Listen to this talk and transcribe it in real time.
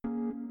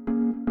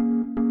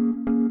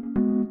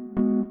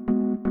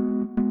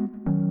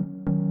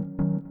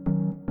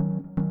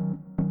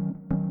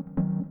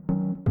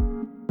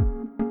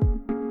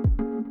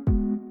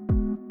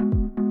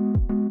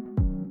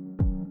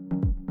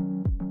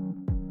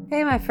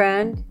Hey, my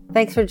friend.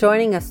 Thanks for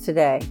joining us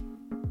today.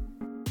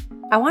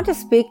 I want to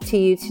speak to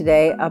you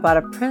today about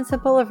a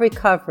principle of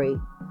recovery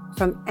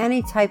from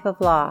any type of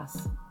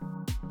loss.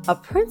 A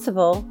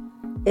principle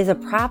is a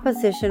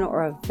proposition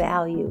or a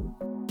value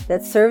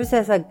that serves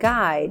as a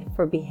guide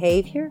for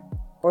behavior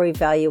or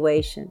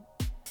evaluation.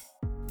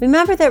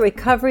 Remember that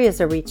recovery is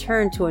a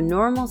return to a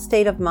normal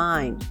state of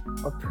mind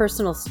or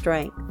personal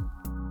strength,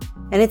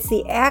 and it's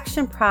the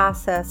action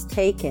process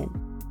taken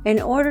in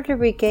order to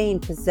regain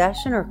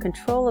possession or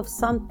control of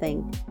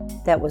something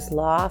that was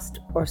lost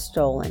or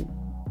stolen.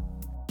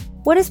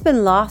 What has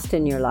been lost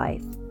in your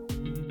life?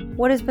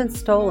 What has been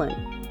stolen?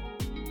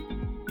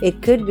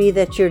 It could be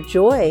that your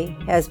joy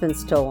has been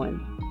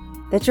stolen,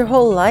 that your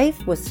whole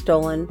life was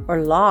stolen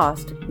or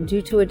lost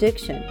due to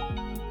addiction.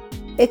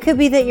 It could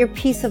be that your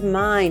peace of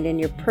mind and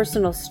your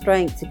personal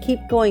strength to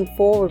keep going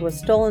forward was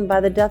stolen by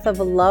the death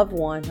of a loved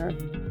one, or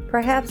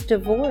perhaps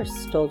divorce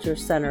stole your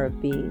center of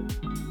being.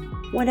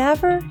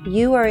 Whenever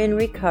you are in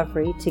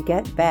recovery to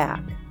get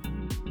back,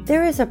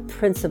 there is a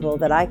principle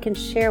that I can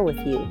share with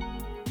you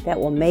that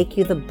will make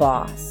you the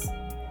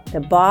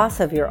boss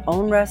of your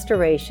own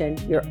restoration,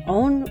 your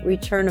own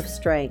return of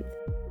strength,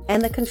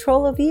 and the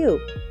control of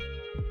you.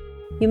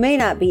 You may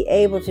not be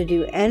able to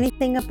do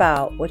anything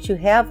about what you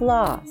have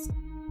lost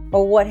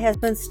or what has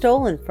been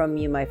stolen from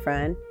you, my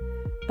friend,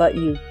 but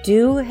you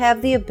do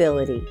have the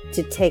ability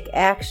to take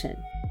action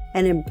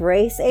and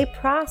embrace a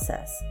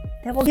process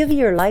that will give you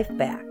your life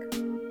back.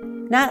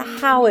 Not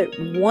how it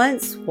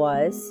once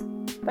was,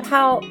 but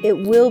how it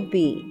will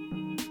be.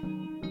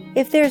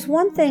 If there's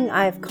one thing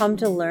I've come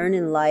to learn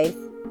in life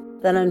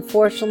that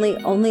unfortunately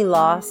only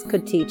loss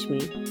could teach me,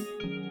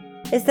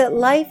 is that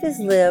life is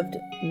lived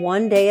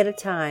one day at a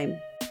time,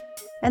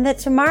 and that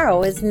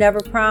tomorrow is never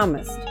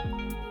promised.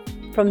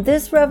 From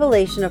this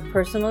revelation of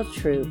personal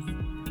truth,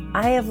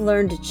 I have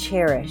learned to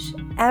cherish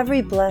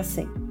every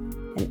blessing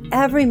and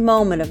every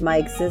moment of my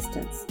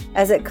existence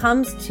as it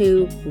comes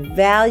to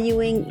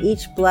valuing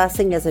each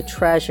blessing as a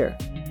treasure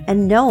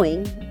and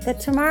knowing that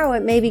tomorrow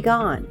it may be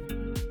gone.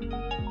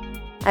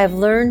 I have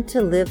learned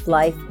to live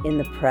life in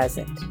the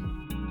present,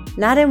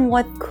 not in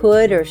what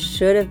could or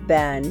should have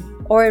been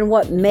or in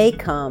what may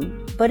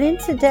come, but in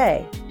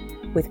today,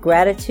 with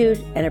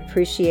gratitude and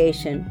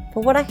appreciation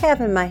for what I have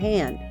in my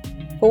hand,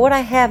 for what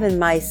I have in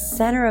my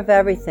center of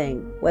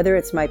everything, whether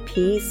it's my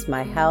peace,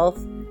 my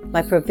health,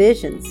 my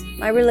provisions,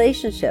 my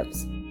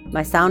relationships,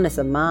 my soundness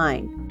of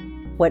mind.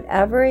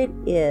 Whatever it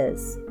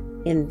is,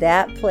 in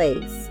that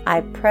place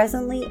I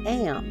presently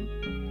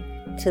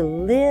am, to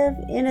live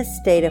in a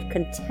state of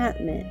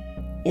contentment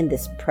in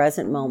this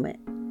present moment.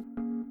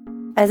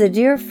 As a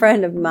dear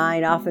friend of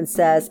mine often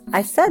says,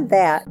 I said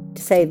that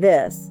to say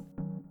this.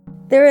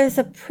 There is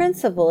a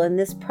principle in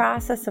this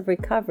process of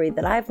recovery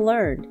that I've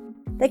learned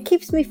that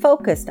keeps me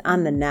focused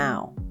on the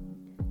now.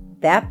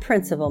 That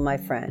principle, my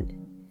friend,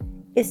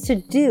 is to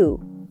do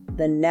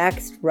the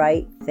next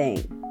right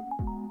thing.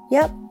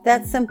 Yep,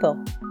 that's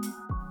simple.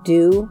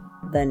 Do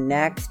the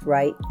next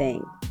right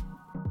thing.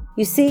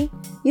 You see,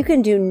 you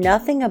can do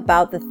nothing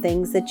about the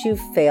things that you've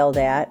failed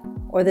at,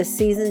 or the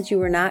seasons you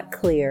were not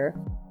clear,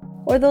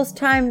 or those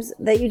times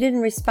that you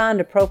didn't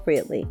respond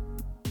appropriately.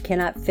 You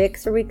cannot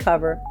fix or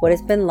recover what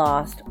has been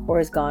lost or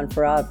is gone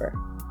forever.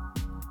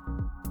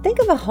 Think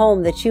of a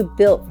home that you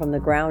built from the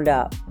ground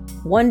up.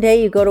 One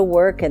day you go to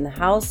work and the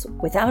house,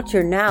 without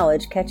your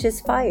knowledge, catches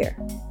fire.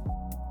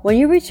 When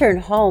you return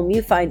home,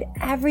 you find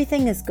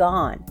everything is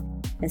gone,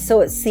 and so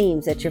it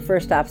seems at your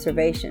first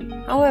observation.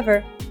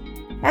 However,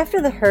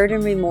 after the hurt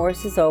and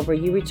remorse is over,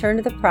 you return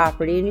to the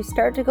property and you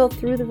start to go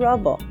through the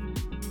rubble,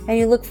 and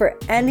you look for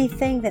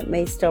anything that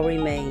may still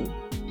remain.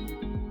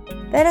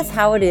 That is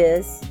how it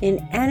is in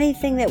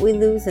anything that we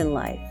lose in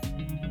life.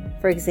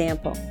 For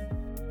example,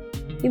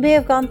 you may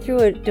have gone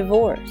through a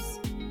divorce.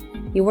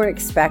 You weren't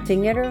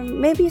expecting it, or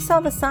maybe you saw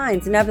the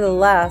signs.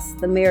 Nevertheless,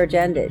 the marriage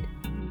ended.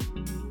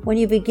 When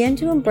you begin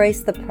to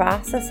embrace the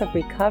process of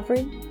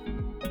recovery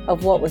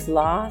of what was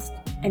lost,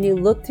 and you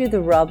look through the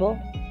rubble,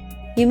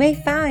 you may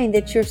find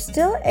that you're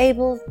still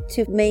able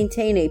to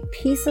maintain a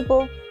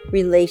peaceable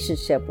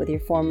relationship with your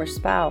former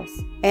spouse,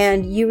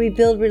 and you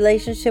rebuild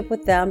relationship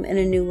with them in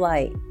a new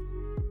light.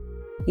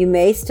 You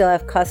may still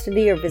have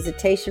custody or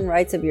visitation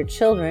rights of your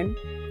children,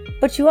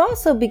 but you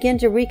also begin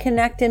to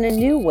reconnect in a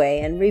new way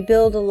and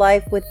rebuild a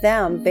life with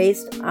them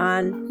based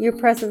on your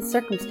present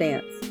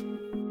circumstance.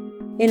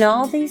 In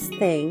all these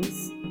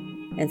things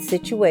and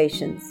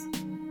situations,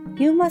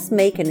 you must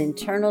make an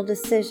internal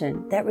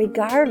decision that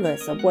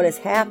regardless of what has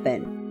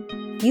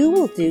happened, you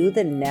will do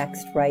the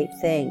next right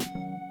thing.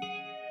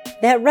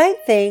 That right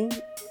thing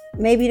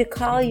may be to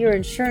call your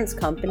insurance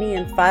company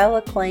and file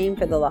a claim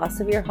for the loss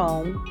of your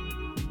home,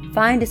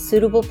 find a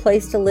suitable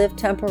place to live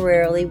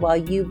temporarily while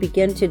you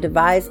begin to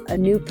devise a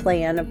new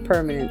plan of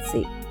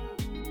permanency.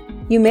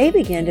 You may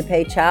begin to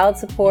pay child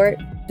support,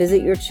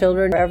 visit your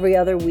children every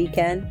other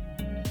weekend.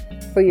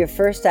 For your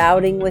first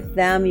outing with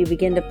them, you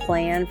begin to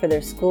plan for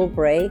their school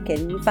break,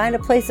 and you find a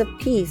place of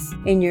peace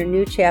in your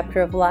new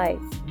chapter of life.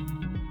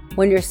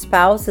 When your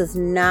spouse is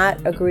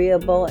not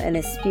agreeable and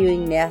is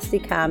spewing nasty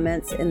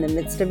comments in the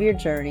midst of your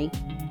journey,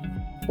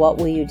 what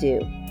will you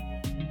do?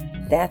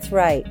 That's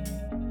right.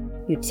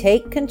 You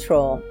take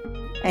control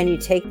and you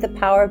take the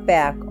power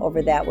back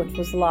over that which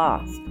was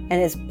lost and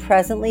is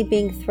presently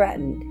being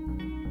threatened,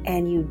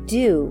 and you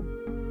do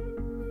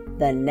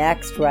the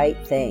next right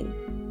thing.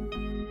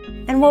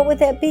 And what would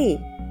that be?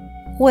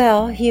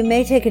 Well, you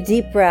may take a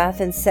deep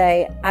breath and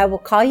say, I will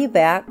call you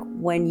back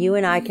when you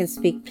and I can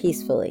speak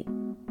peacefully.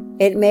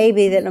 It may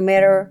be that no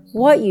matter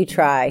what you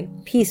try,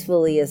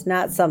 peacefully is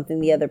not something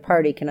the other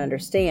party can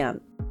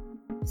understand.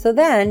 So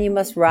then you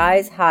must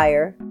rise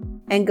higher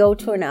and go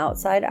to an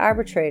outside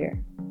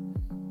arbitrator.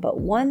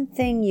 But one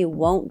thing you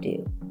won't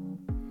do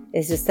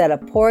is to set a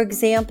poor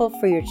example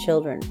for your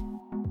children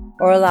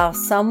or allow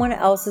someone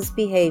else's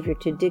behavior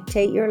to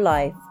dictate your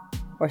life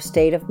or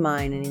state of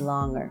mind any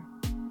longer.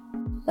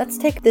 Let's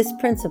take this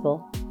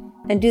principle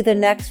and do the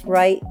next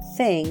right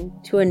thing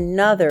to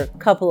another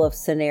couple of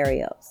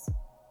scenarios.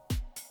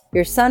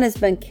 Your son has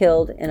been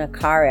killed in a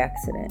car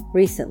accident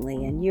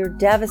recently and you're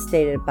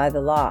devastated by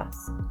the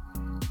loss.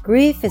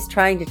 Grief is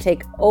trying to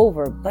take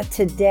over, but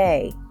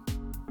today,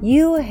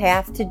 you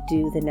have to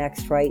do the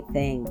next right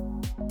thing.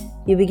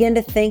 You begin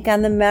to think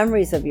on the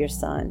memories of your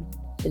son,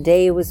 the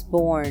day he was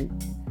born,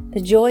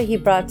 the joy he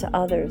brought to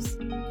others,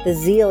 the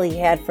zeal he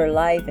had for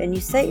life, and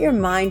you set your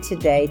mind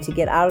today to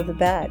get out of the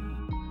bed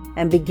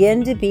and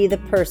begin to be the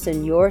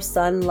person your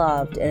son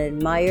loved and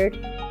admired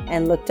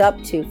and looked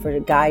up to for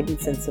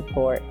guidance and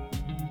support.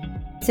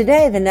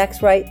 Today, the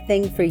next right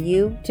thing for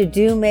you to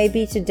do may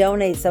be to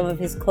donate some of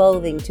his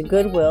clothing to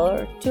Goodwill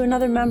or to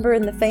another member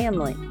in the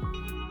family.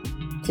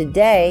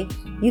 Today,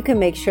 you can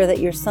make sure that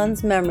your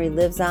son's memory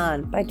lives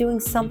on by doing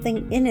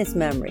something in his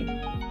memory,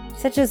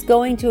 such as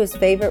going to his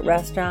favorite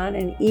restaurant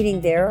and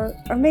eating there,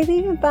 or maybe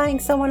even buying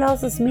someone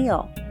else's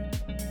meal.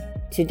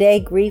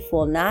 Today, grief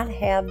will not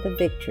have the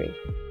victory,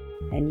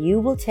 and you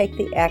will take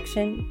the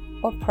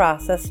action or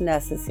process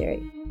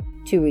necessary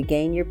to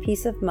regain your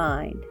peace of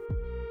mind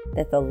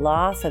that the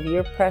loss of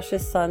your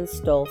precious son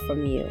stole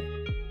from you.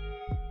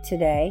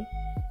 Today,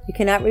 you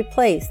cannot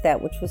replace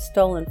that which was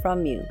stolen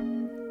from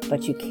you,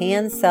 but you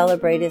can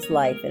celebrate his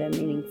life in a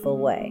meaningful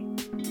way.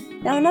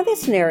 Now, another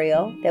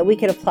scenario that we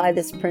could apply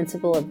this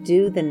principle of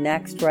do the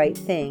next right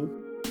thing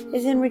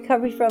is in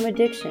recovery from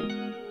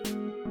addiction.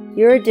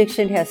 Your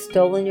addiction has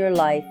stolen your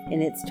life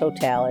in its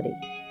totality.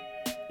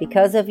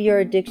 Because of your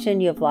addiction,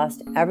 you have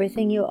lost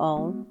everything you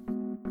own,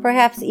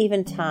 perhaps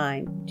even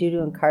time due to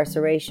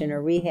incarceration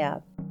or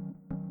rehab.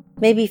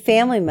 Maybe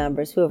family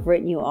members who have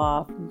written you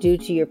off due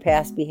to your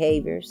past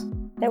behaviors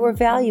that were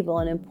valuable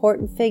and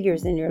important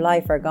figures in your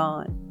life are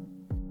gone.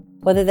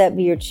 Whether that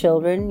be your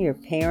children, your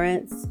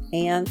parents,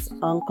 aunts,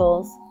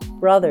 uncles,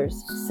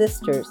 brothers,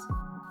 sisters,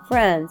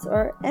 friends,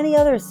 or any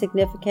other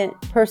significant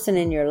person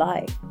in your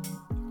life.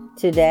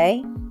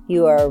 Today,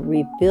 you are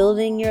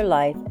rebuilding your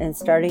life and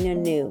starting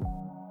anew.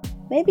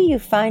 Maybe you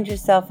find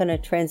yourself in a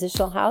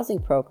transitional housing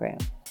program.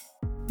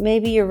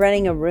 Maybe you're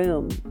renting a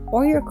room,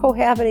 or you're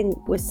cohabiting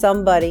with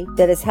somebody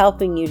that is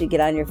helping you to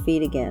get on your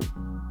feet again.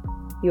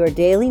 You are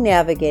daily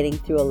navigating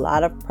through a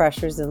lot of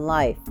pressures in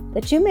life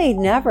that you may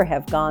never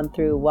have gone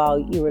through while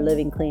you were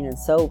living clean and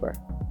sober.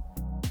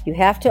 You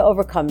have to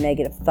overcome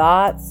negative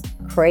thoughts,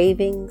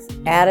 cravings,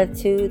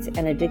 attitudes, and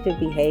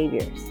addictive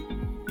behaviors.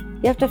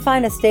 You have to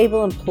find a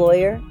stable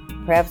employer,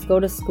 perhaps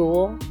go to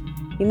school.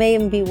 You may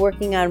even be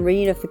working on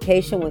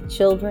reunification with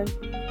children,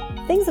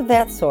 things of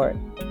that sort.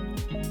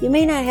 You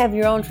may not have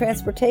your own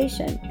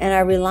transportation and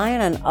are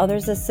relying on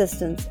others'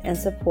 assistance and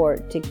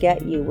support to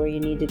get you where you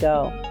need to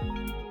go.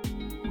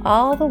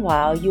 All the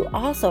while, you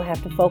also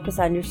have to focus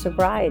on your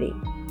sobriety.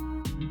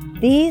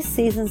 These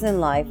seasons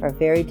in life are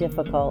very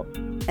difficult,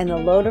 and the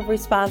load of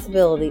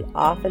responsibility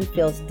often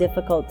feels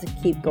difficult to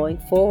keep going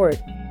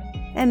forward.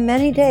 And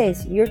many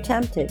days, you're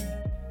tempted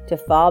to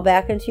fall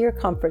back into your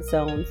comfort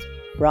zones,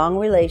 wrong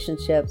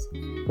relationships,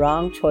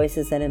 wrong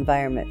choices and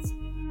environments.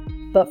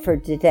 But for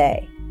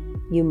today,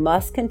 you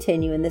must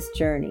continue in this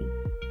journey.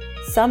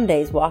 Some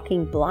days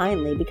walking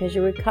blindly because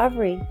your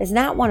recovery is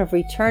not one of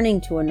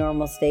returning to a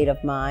normal state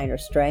of mind or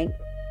strength,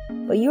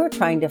 but you are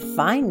trying to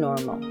find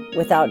normal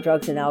without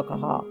drugs and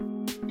alcohol.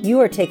 You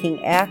are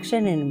taking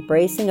action and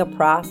embracing a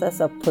process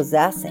of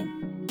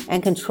possessing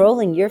and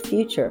controlling your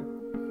future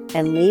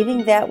and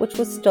leaving that which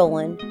was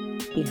stolen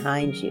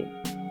behind you.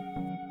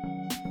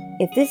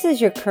 If this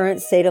is your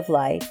current state of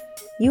life,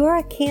 you are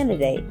a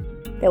candidate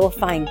that will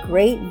find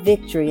great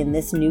victory in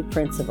this new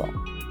principle.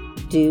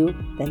 Do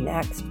the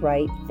next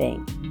right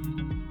thing.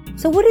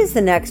 So what is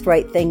the next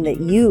right thing that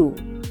you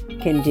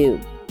can do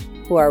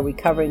who are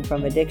recovering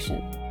from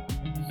addiction?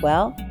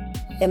 Well,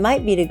 it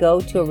might be to go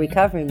to a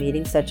recovery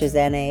meeting such as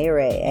NA or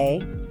AA.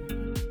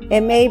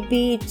 It may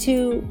be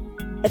to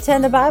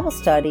attend a Bible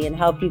study and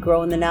help you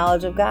grow in the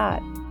knowledge of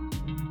God.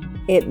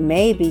 It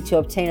may be to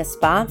obtain a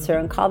sponsor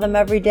and call them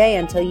every day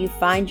until you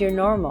find your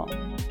normal,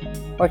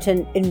 or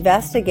to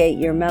investigate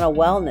your mental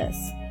wellness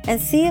and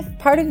see if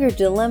part of your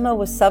dilemma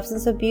with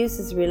substance abuse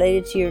is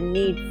related to your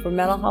need for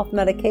mental health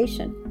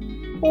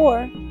medication,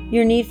 or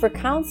your need for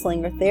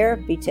counseling or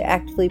therapy to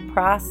actively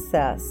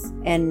process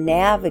and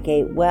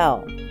navigate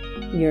well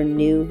your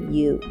new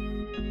you.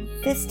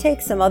 This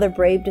takes some other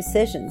brave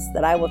decisions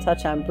that I will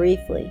touch on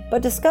briefly,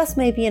 but discuss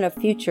maybe in a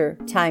future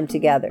time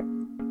together.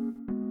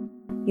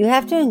 You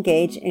have to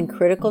engage in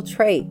critical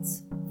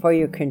traits for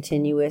your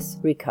continuous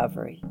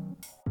recovery.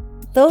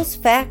 Those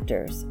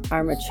factors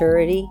are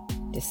maturity,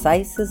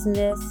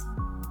 decisiveness,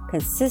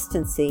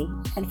 consistency,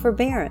 and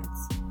forbearance.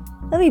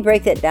 Let me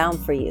break that down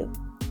for you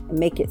and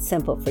make it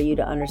simple for you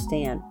to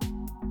understand.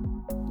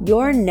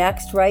 Your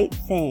next right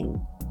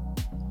thing,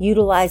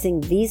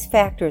 utilizing these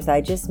factors I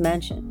just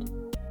mentioned,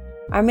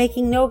 are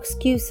making no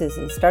excuses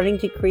and starting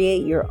to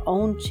create your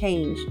own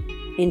change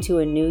into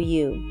a new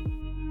you.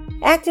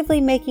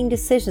 Actively making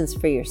decisions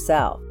for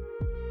yourself,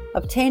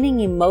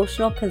 obtaining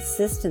emotional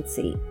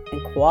consistency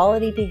and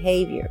quality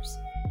behaviors,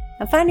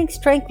 and finding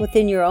strength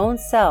within your own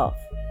self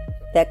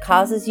that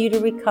causes you to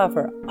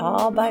recover,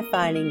 all by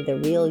finding the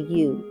real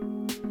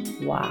you.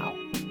 Wow,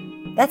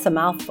 that's a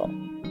mouthful.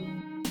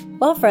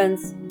 Well,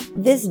 friends,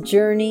 this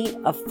journey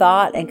of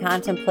thought and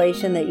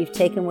contemplation that you've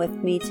taken with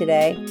me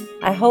today,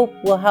 I hope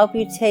will help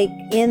you take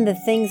in the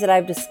things that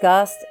I've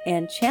discussed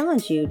and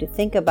challenge you to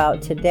think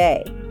about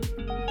today.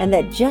 And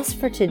that just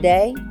for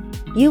today,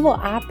 you will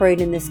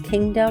operate in this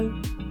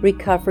kingdom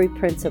recovery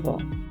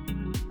principle,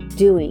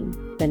 doing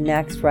the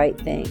next right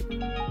thing.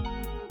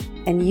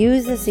 And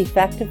use this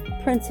effective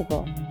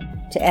principle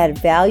to add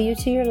value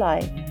to your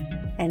life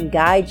and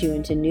guide you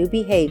into new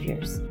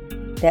behaviors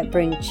that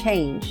bring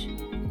change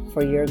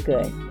for your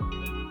good.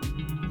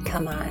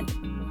 Come on,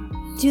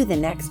 do the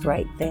next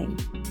right thing.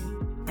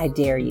 I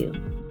dare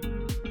you.